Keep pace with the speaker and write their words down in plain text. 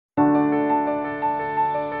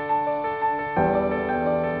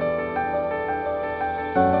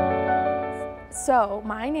So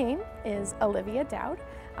my name is Olivia Dowd.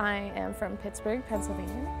 I am from Pittsburgh,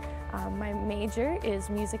 Pennsylvania. My major is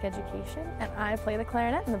music education and I play the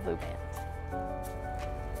clarinet in the blue band.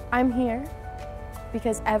 I'm here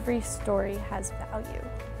because every story has value.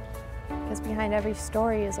 Because behind every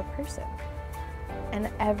story is a person and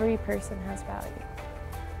every person has value.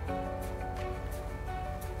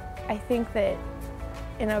 I think that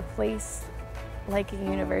in a place like a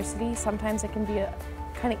university, sometimes it can be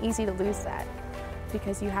kind of easy to lose that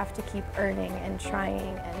because you have to keep earning and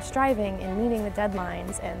trying and striving and meeting the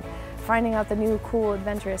deadlines and finding out the new cool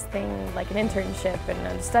adventurous thing like an internship and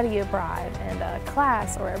a study abroad and a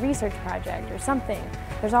class or a research project or something.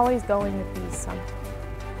 There's always going to be something.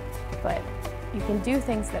 But you can do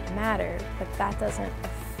things that matter, but that doesn't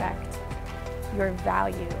affect your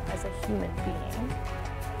value as a human being.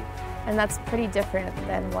 And that's pretty different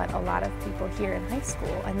than what a lot of people hear in high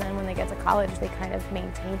school. And then when they get to college, they kind of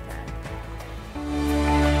maintain that.